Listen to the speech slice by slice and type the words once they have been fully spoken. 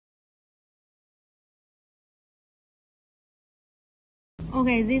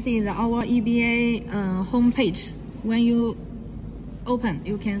Okay, this is our EBA homepage. When you open,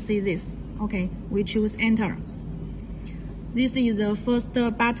 you can see this. Okay, we choose enter. This is the first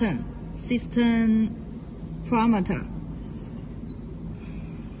button, system parameter.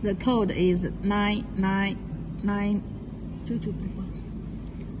 The code is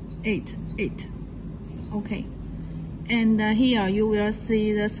 9992288. Okay. And here you will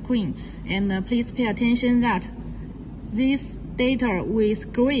see the screen. And please pay attention that this data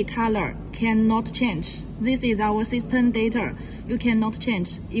with gray color cannot change. This is our system data. You cannot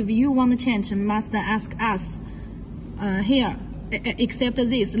change. If you want to change, must ask us. Here, except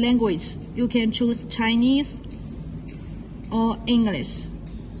this language, you can choose Chinese or English.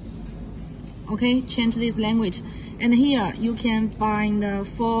 Okay, change this language. And here you can find the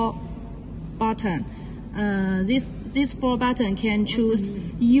 4 button. This 4 button can choose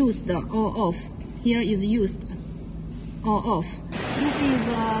used or off. Here is used or off. This is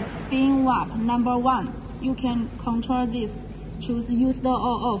the bin WAP number 1. You can control this. Choose used or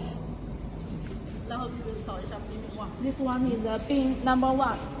off. This one is the bin number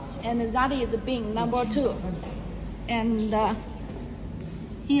 1, and that is the bin number 2. And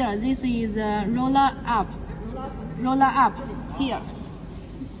here, this is roller up. Roller up here.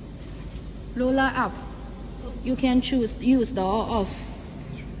 Roller up. You can choose used or off.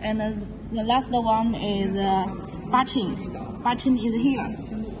 And the last one is batching. Batching is here.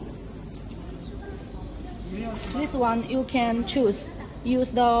 This one you can choose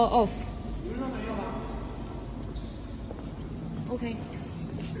used or off. Okay.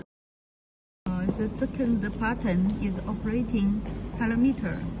 The second button is operating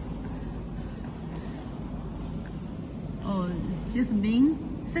parameter. This means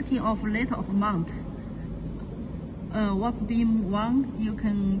setting of letter of amount. WAP beam 1, you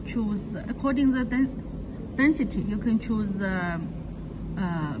can choose according to the density. You can choose the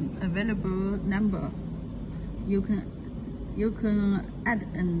available number. You can add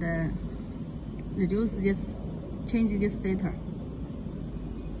and reduce this, change this data.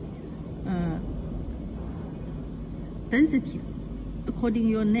 Density, according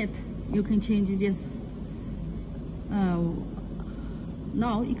your net, you can change this.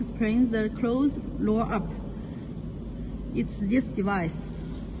 Now explain the close roll up. It's this device.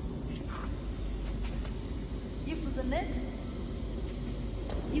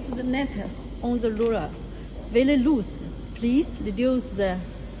 If the net on the roller very loose, please reduce this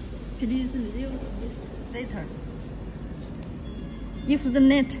data. If the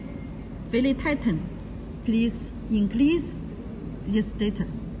net very tighten, please increase this data.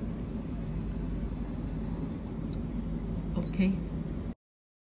 Okay.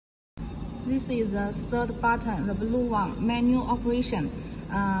 This is the third button, the blue one, manual operation.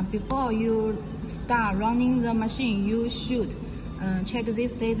 Before you start running the machine, you should check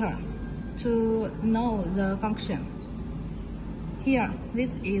this data to know the function. Here,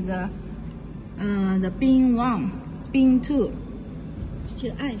 this is the bin 1, bin 2.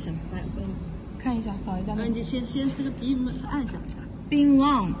 先按一下，来，看一下，扫一下。你先这个bin按下。bin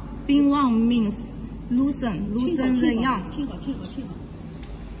 1 means loosen the yarn. 听好。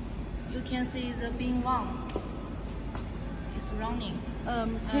You can see the bin 1 is running.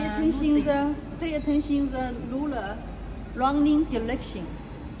 Pay attention the ruler running direction.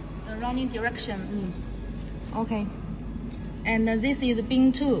 The running direction. Okay. And this is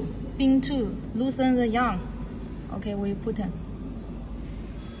bin 2. Bin 2 loosen the yarn. Okay, we put it.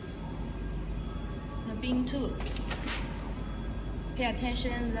 The bin 2. Pay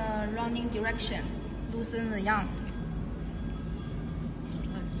attention the running direction. Loosen the yarn.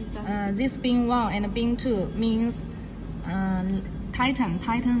 This bin 1 and bin 2 means tighten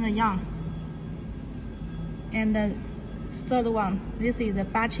the yarn. And the third one, this is the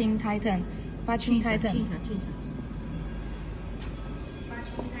batching tighten. Batching tighten.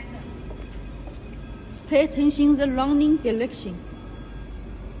 Pay attention the running direction.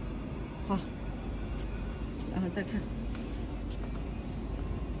 好，然后再看。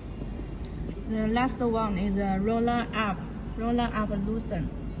The last one is a roller up loosen.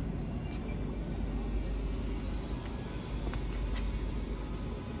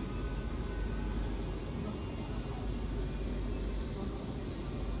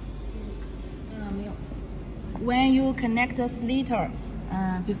 When you connect the sliotar,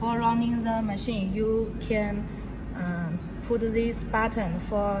 before running the machine, you can put this button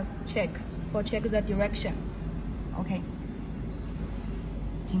for check the direction. Okay.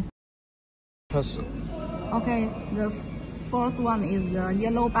 Okay, the fourth one is the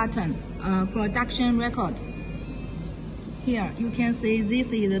yellow button, production record. Here you can see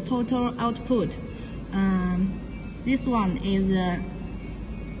this is the total output. This one is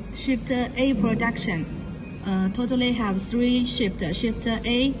shift A production. Totally have 3 shift. Shift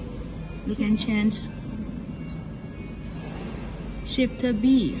A, you can change. Shift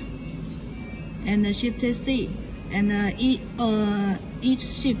B and shift C, and each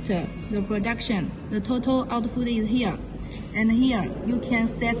shift the production. The total output is here, and here you can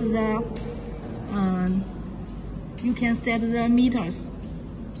set the meters.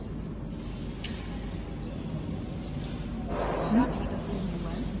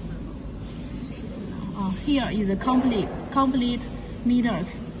 Here is the complete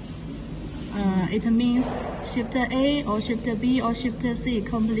meters. It means shift A or shift B or shift C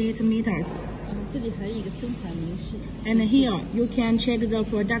complete meters. And here you can check the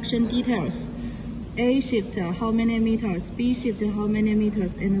production details. A shift how many meters, B shift how many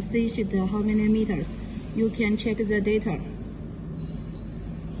meters, and C shift how many meters. You can check the data.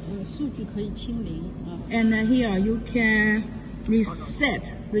 And here you can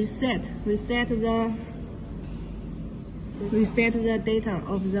reset the data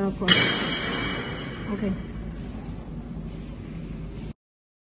of the production. Okay.